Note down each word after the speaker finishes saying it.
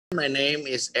My name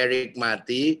is Erik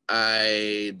Matti.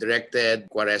 I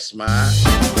directed Kuwaresma.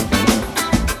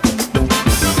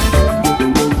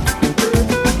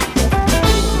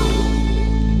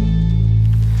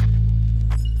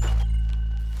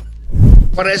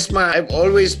 Kuwaresma, I've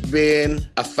always been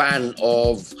a fan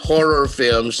of horror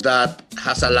films that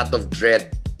has a lot of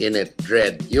dread in it.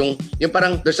 Yung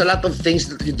parang there's a lot of things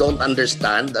that you don't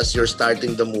understand as you're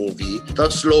starting the movie. So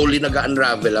slowly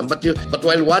nag-unravel lang. But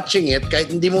while watching it,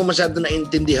 kahit hindi mo masyado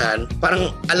naintindihan,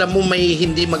 parang alam mo may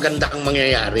hindi maganda ang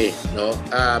mangyayari, no?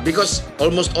 Because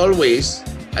almost always,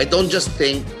 I don't just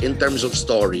think in terms of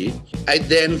story. I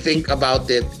then think about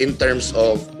it in terms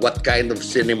of what kind of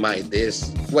cinema it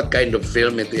is, what kind of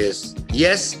film it is.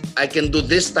 Yes, I can do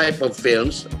this type of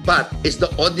films, but is the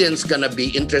audience gonna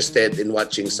be interested in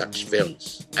watching such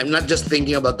films? I'm not just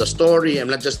thinking about the story. I'm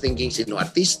not just thinking sino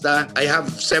artista. I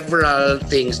have several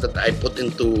things that I put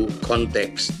into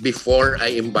context before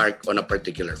I embark on a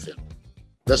particular film.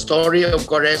 The story of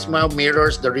Kuwaresma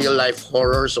mirrors the real-life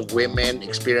horrors of women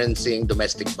experiencing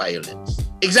domestic violence.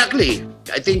 Exactly.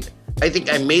 I think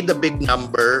I made a big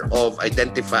number of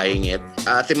identifying it.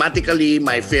 Thematically,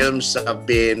 my films have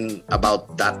been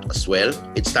about that as well.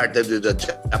 It started with the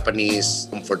Japanese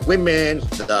comfort women,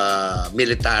 the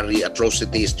military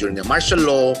atrocities during the martial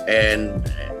law, and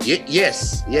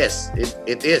yes,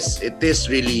 it is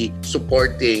really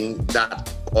supporting that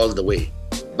all the way.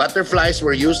 Butterflies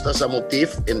were used as a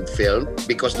motif in film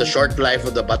because the short life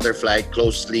of the butterfly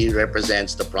closely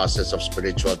represents the process of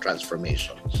spiritual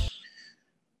transformation.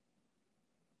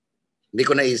 Hindi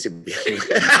ko naisip yan.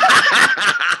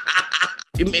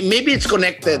 Maybe it's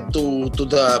connected to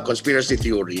the conspiracy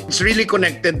theory. It's really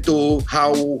connected to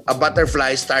how a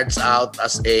butterfly starts out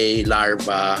as a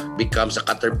larva, becomes a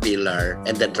caterpillar,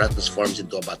 and then transforms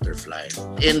into a butterfly.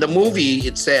 In the movie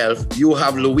itself, you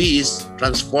have Luis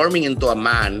transforming into a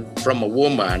man from a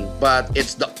woman, but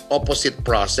it's the opposite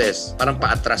process. Parang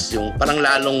paatras yung, parang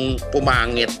lalong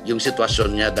pumangit yung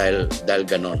sitwasyon niya dahil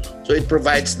ganon. So it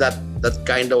provides that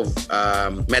kind of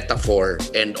metaphor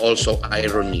and also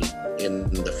irony in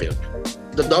the film.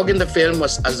 The dog in the film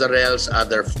was Azrael's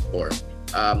other form.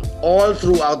 All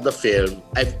throughout the film,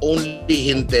 I've only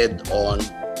hinted on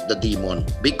the demon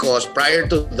because prior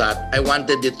to that, I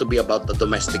wanted it to be about the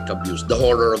domestic abuse, the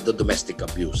horror of the domestic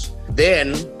abuse.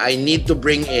 Then, I need to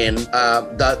bring in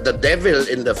the devil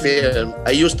in the film.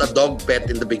 I used a dog pet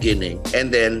in the beginning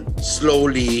and then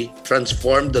slowly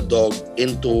transformed the dog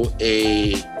into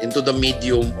the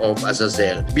medium of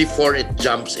Azazel before it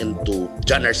jumps into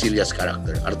John Arcilia's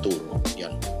character, Arturo.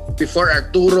 Yan. Before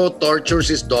Arturo tortures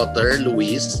his daughter,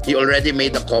 Luis, he already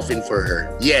made a coffin for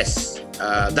her. Yes.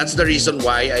 That's the reason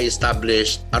why I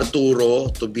established Arturo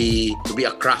to be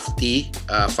a crafty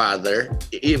father.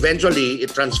 Eventually,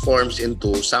 it transforms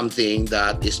into something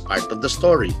that is part of the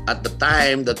story. At the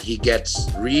time that he gets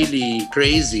really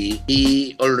crazy,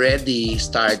 he already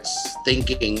starts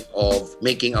thinking of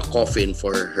making a coffin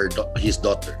for his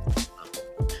daughter.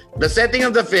 The setting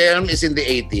of the film is in the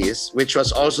 80s, which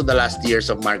was also the last years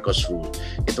of Marcos' rule.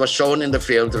 It was shown in the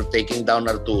film through taking down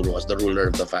Arturo as the ruler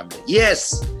of the family.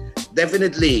 Yes!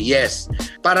 Definitely, yes.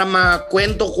 Para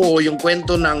makwento ko yung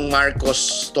kwento ng Marcos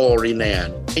story na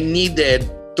yan, I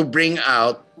needed to bring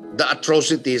out the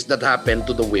atrocities that happened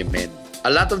to the women.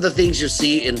 A lot of the things you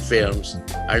see in films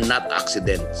are not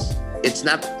accidents. It's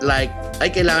not like, ay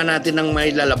kailangan natin ng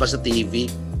may lalabas sa TV.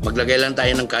 Maglagay lang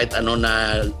tayo ng kahit ano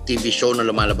na TV show na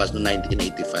lumalabas noong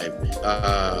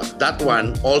 1985. That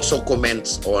one also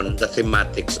comments on the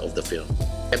thematics of the film.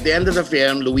 At the end of the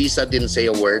film, Luisa didn't say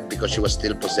a word because she was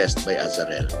still possessed by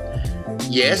Azrael.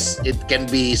 Yes, it can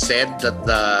be said that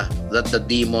the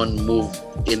demon moved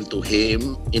into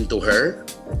her.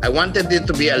 I wanted it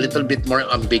to be a little bit more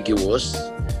ambiguous.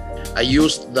 I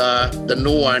used the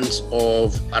nuance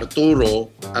of Arturo.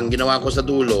 Ang ginawa ko sa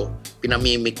dulo,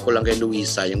 pinamimik ko lang kay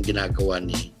Luisa yung ginagawa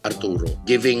ni Arturo,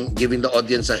 giving the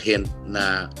audience a hint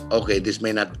na okay, this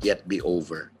may not yet be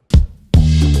over.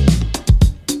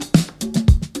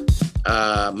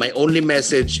 My only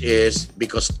message is,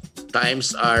 because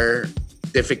times are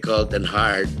difficult and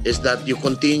hard, is that you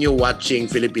continue watching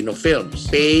Filipino films.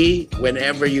 Pay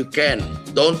whenever you can.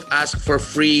 Don't ask for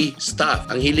free stuff.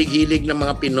 Ang hilig-hilig ng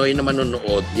mga Pinoy na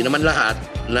manonood, di naman lahat,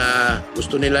 na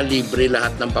gusto nila libre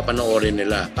lahat ng papanoorin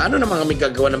nila. Paano naman kami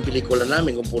gagawa ng pelikula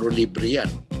namin kung puro libre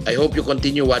yan? I hope you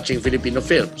continue watching Filipino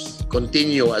films.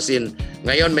 Continue, as in,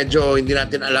 ngayon medyo hindi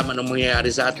natin alam anong mangyayari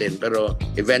sa atin, pero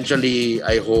eventually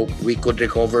I hope we could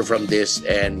recover from this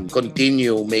and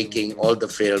continue making all the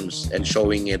films and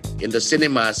showing it in the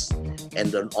cinemas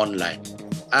and online.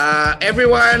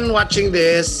 Everyone watching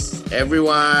this,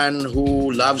 everyone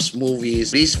who loves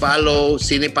movies, please follow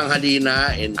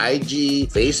Sinepanghalina in IG,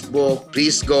 Facebook.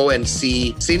 Please go and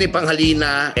see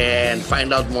Sinepanghalina and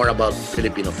find out more about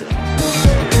Filipino films.